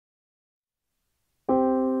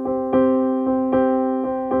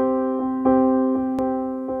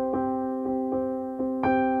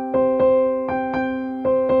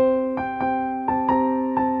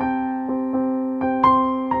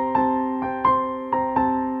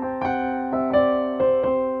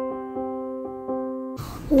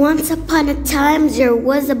Once upon a time there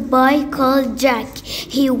was a boy called Jack.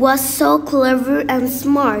 He was so clever and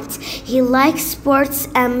smart. He liked sports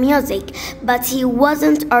and music, but he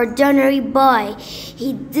wasn't an ordinary boy.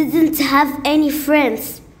 He didn't have any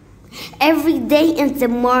friends. Every day in the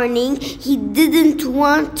morning, he didn't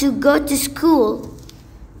want to go to school.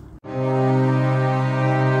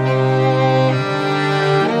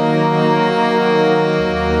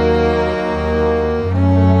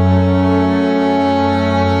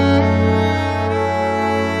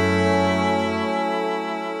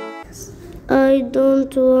 I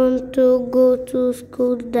don't want to go to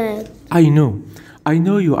school, Dad. I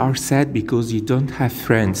know you are sad because you don't have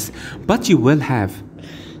friends, but you will have.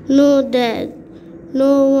 No, Dad.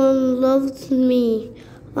 No one loves me.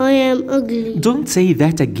 I am ugly. Don't say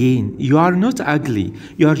that again. You are not ugly.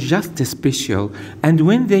 You are just special. And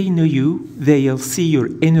when they know you, they'll see your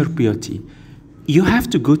inner beauty. You have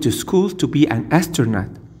to go to school to be an astronaut,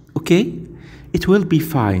 okay? It will be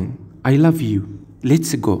fine. I love you.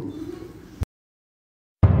 Let's go.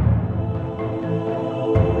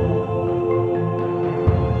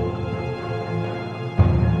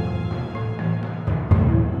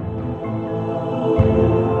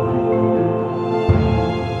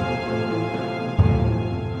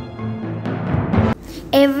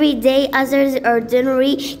 Every day, other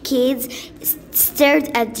ordinary kids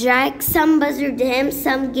stared at Jack. Some buzzed him,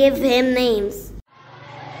 some gave him names.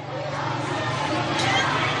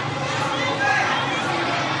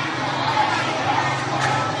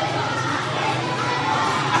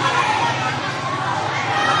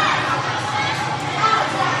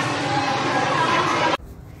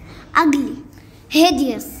 Ugly,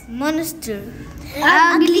 hideous, monster,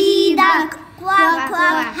 ugly duck, quack,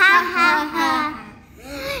 quack, ha, ha, ha.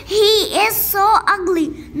 He is so ugly,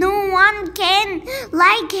 no one can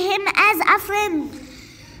like him as a friend.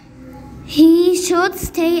 He should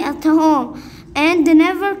stay at home and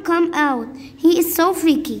never come out. He is so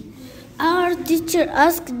freaky. Our teacher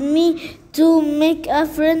asked me to make a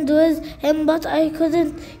friend with him, but I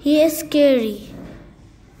couldn't. He is scary.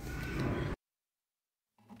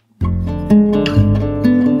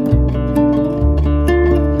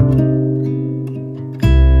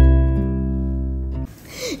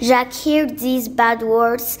 Jack heard these bad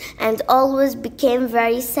words and always became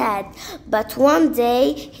very sad. But one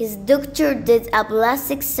day, his doctor did a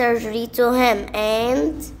plastic surgery to him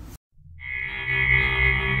and...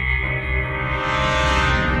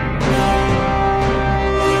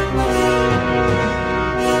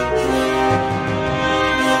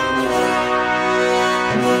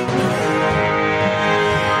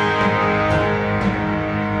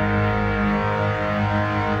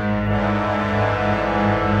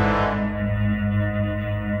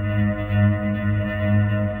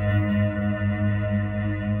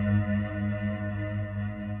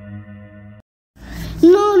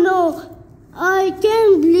 No, I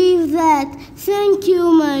can't believe that. Thank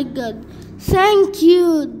you, my God. Thank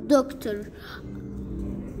you, doctor.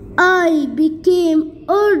 I became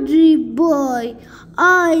ordinary boy.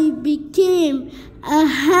 I became a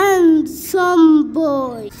handsome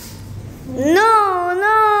boy. No.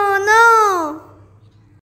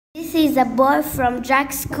 This is a boy from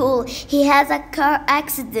Jack's school. He has a car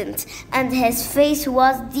accident and his face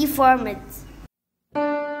was deformed.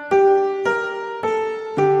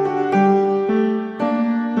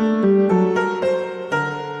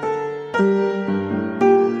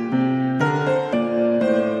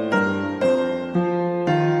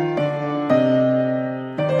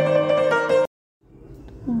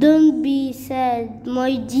 Don't be sad,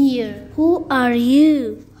 my dear. Who are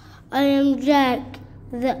you? I am Jack,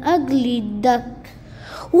 the ugly duck.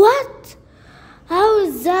 What? How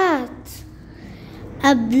is that?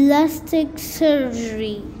 A plastic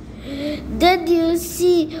surgery. Did you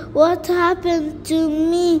see what happened to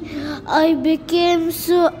me? I became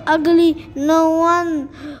so ugly, no one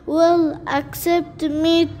will accept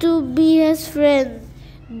me to be his friend.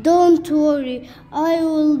 Don't worry, I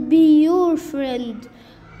will be your friend.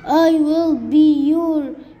 I will be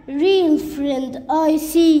your real friend. I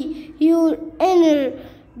see your inner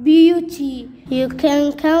beauty. You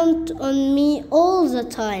can count on me all the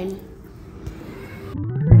time.